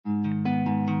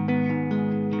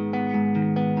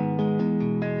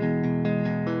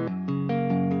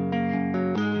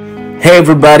Hey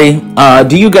everybody,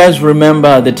 do you guys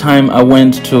remember the time I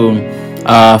went to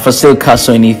Fasil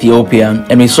Castle in Ethiopia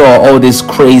and we saw all these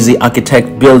crazy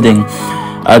architect building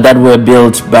that were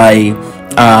built by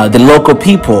the local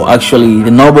people, actually the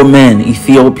noblemen,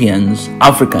 Ethiopians,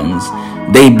 Africans.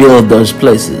 They built those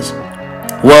places.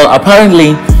 Well,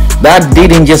 apparently that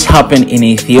didn't just happen in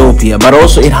Ethiopia, but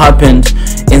also it happened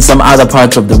in some other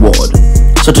parts of the world.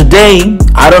 So today,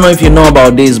 I don't know if you know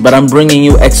about this, but I'm bringing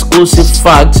you exclusive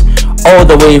facts all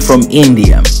the way from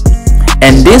India.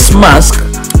 And this mosque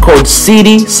called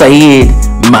Sidi Said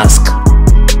Mosque.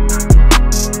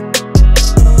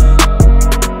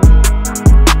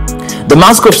 The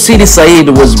Mosque of Sidi Said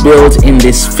was built in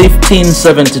this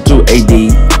 1572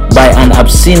 AD by an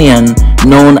Abyssinian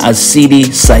known as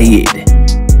Sidi Said.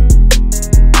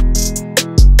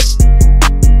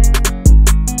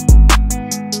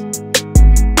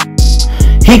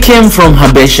 He came from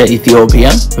Habesha,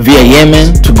 Ethiopia, via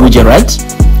Yemen to Gujarat,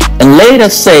 and later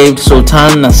saved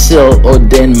Sultan Nasir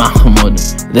ad-Din Mahmud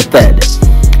III.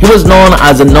 He was known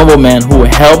as a nobleman who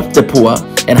helped the poor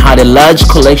and had a large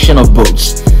collection of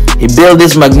books. He built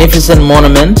this magnificent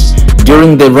monument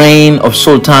during the reign of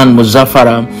Sultan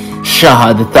Muzaffar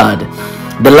Shah III,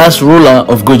 the last ruler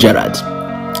of Gujarat.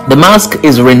 The mosque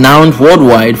is renowned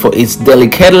worldwide for its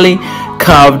delicately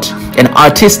carved and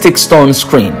artistic stone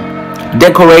screen,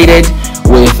 decorated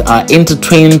with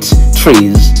intertwined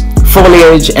trees,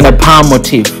 foliage, and a palm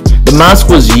motif. The mosque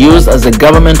was used as a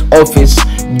government office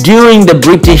during the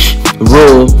British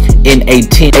rule in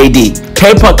 18 AD.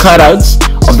 Paper cutouts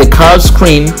of the carved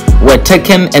screen were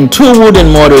taken and two wooden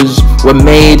models were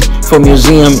made for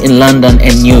museum in London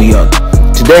and New York.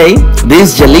 Today,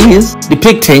 these jalis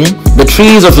depicting the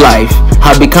trees of life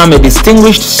have become a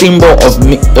distinguished symbol of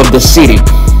the city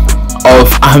of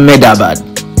Ahmedabad.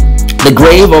 The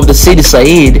grave of the Sidi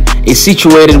Said is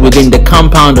situated within the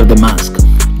compound of the mosque.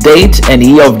 Date and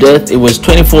year of death, it was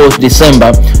 24th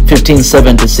December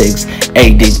 1576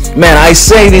 AD. Man, I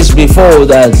say this before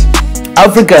that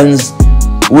Africans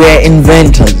were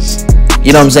inventors.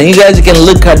 You know what I'm saying? You guys can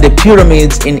look at the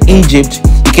pyramids in Egypt.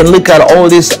 You can look at all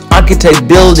this architect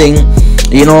building,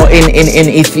 you know, in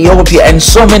Ethiopia and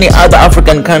so many other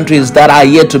African countries that are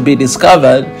yet to be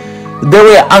discovered. They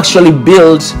were actually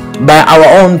built by our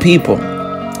own people.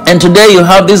 And today you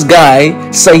have this guy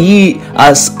Sidi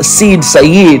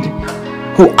Said,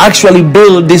 who actually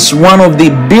built this one of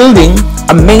the building,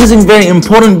 amazing, very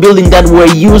important building that were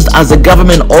used as a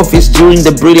government office during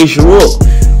the British rule.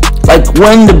 Like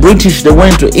when the British, they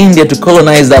went to India to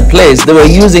colonize that place, they were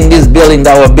using this building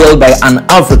that were built by an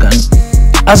African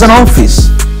as an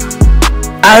office.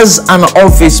 As an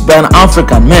office by an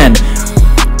African man.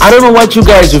 I don't know what you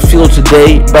guys will feel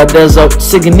today, but there's a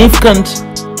significant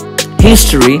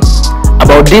history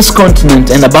about this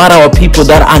continent and about our people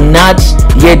that are not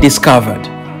yet discovered.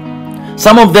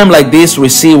 Some of them like this we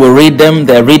see, we read them,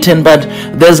 they're written, but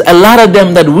there's a lot of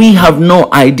them that we have no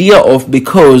idea of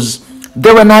because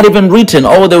they were not even written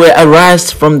or they were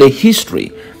erased from the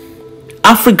history.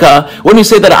 Africa, when you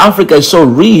say that Africa is so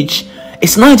rich,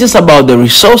 it's not just about the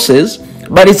resources,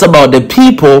 but it's about the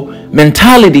people,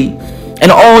 mentality,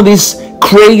 and all these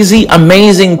crazy,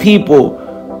 amazing people,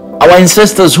 our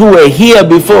ancestors who were here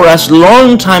before us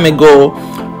long time ago,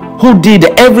 who did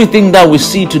everything that we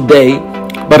see today,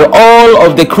 but all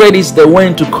of the credits they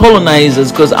went to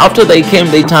colonizers because after they came,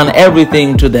 they turned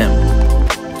everything to them.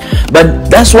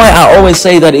 But that's why I always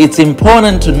say that it's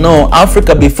important to know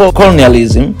Africa before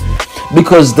colonialism,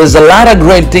 because there's a lot of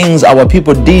great things our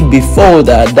people did before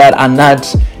that are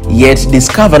not yet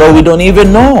discovered or we don't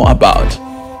even know about.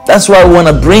 That's why we want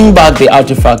to bring back the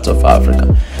artifacts of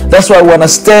Africa. That's why we want to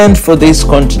stand for this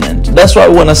continent. That's why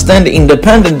we want to stand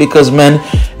independent because, man,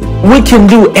 we can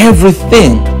do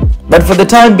everything. But for the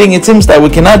time being, it seems that we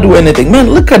cannot do anything.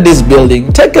 Man, look at this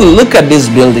building. Take a look at this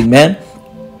building, man.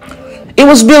 It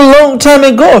was built a long time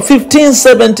ago,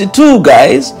 1572,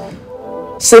 guys.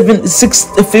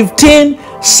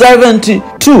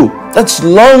 1572. That's a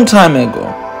long time ago.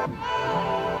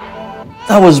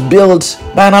 That was built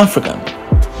by an African.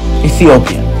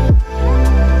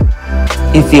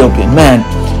 Ethiopian, man.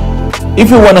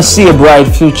 If we want to see a bright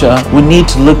future, we need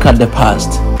to look at the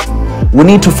past. We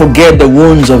need to forget the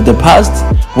wounds of the past.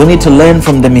 We need to learn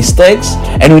from the mistakes,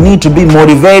 and we need to be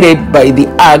motivated by the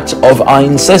act of our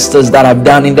ancestors that have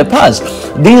done in the past.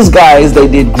 These guys, they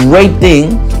did great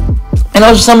things, and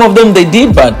also some of them, they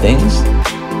did bad things.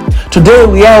 Today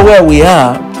we are where we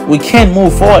are. We can't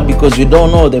move forward because we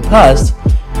don't know the past.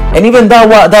 And even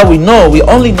that we know, we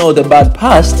only know the bad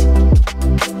past,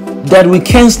 that we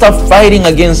can't stop fighting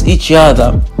against each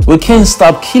other. We can't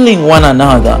stop killing one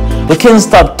another. We can't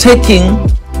stop taking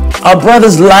our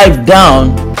brother's life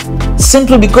down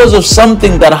simply because of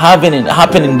something that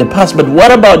happened in the past. But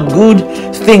what about good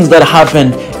things that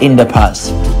happened in the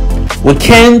past? We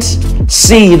can't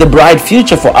see the bright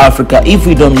future for Africa if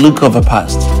we don't look over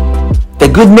past. The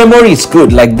good memory is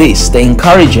good like this. They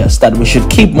encourage us that we should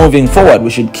keep moving forward. We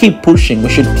should keep pushing. We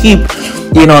should keep,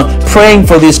 praying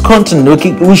for this continent.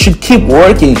 We should keep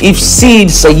working. If Said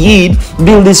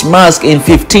built this mosque in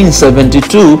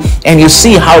 1572 and you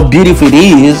see how beautiful it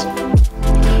is,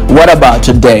 what about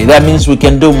today? That means we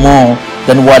can do more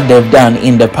than what they've done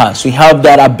in the past. We have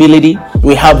that ability.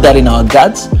 We have that in our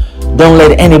guts. Don't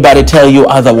let anybody tell you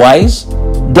otherwise.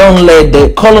 Don't let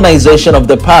the colonization of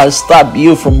the past stop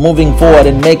you from moving forward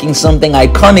and making something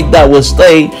iconic that will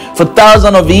stay for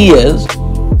thousands of years.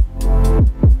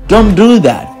 Don't do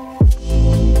that.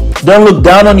 Don't look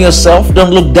down on yourself.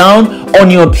 Don't look down on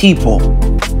your people.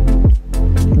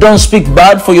 Don't speak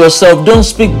bad for yourself. Don't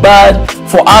speak bad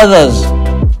for others.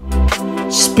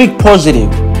 Speak positive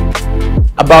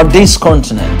about this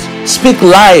continent. Speak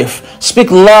life. Speak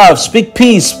love. Speak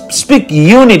peace. Speak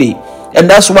unity. And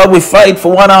that's why we fight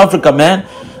for One Africa, man.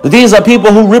 These are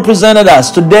people who represented us.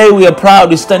 Today we are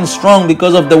proud to stand strong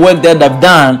because of the work that they've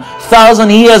done 1,000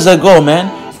 years ago, man.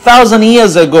 1,000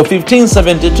 years ago,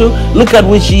 1572. Look at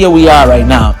which year we are right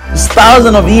now. It's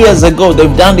thousands of years ago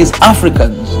they've done these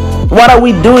Africans. What are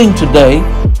we doing today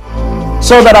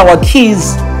so that our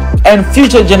kids and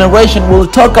future generation will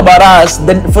talk about us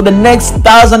for the next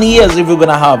 1,000 years if we're going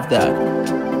to have that?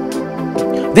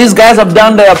 These guys have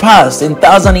done their past in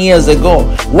 1,000 years ago.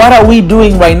 What are we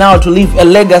doing right now to leave a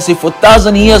legacy for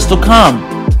 1,000 years to come?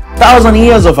 1,000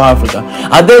 years of Africa.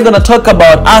 Are they going to talk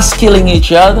about us killing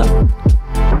each other?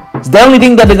 The only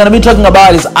thing that they're going to be talking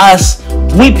about is us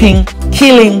weeping,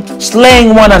 killing,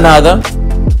 slaying one another.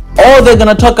 Or they're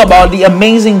going to talk about the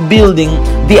amazing building,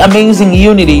 the amazing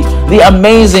unity, the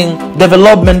amazing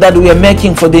development that we are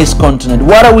making for this continent.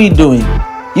 What are we doing?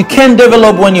 You can't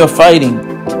develop when you're fighting.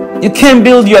 You can't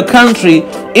build your country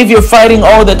if you're fighting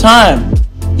all the time.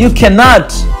 You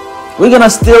cannot. We're going to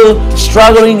still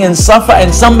struggling and suffer,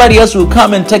 and somebody else will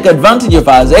come and take advantage of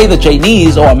us, either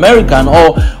Chinese or American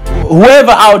or whoever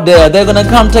out there. They're going to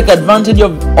come take advantage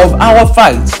of our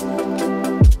fights.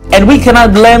 And we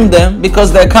cannot blame them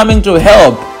because they're coming to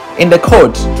help in the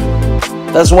court.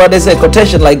 That's what they say,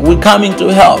 quotation, like we're coming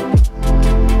to help.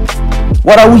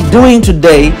 What are we doing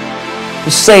today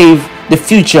to save the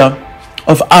future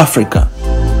of Africa?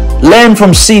 Learn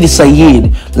from Said.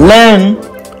 Learn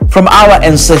from our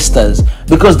ancestors,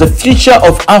 because the future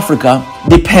of Africa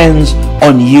depends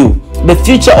on you. The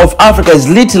future of Africa is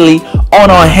literally on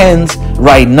our hands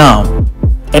right now,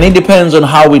 and it depends on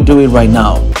how we do it right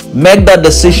now. Make that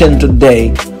decision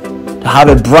today to have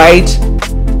a bright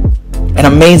and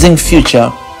amazing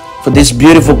future for this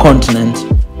beautiful continent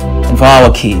and for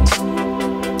our kids.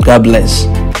 God bless.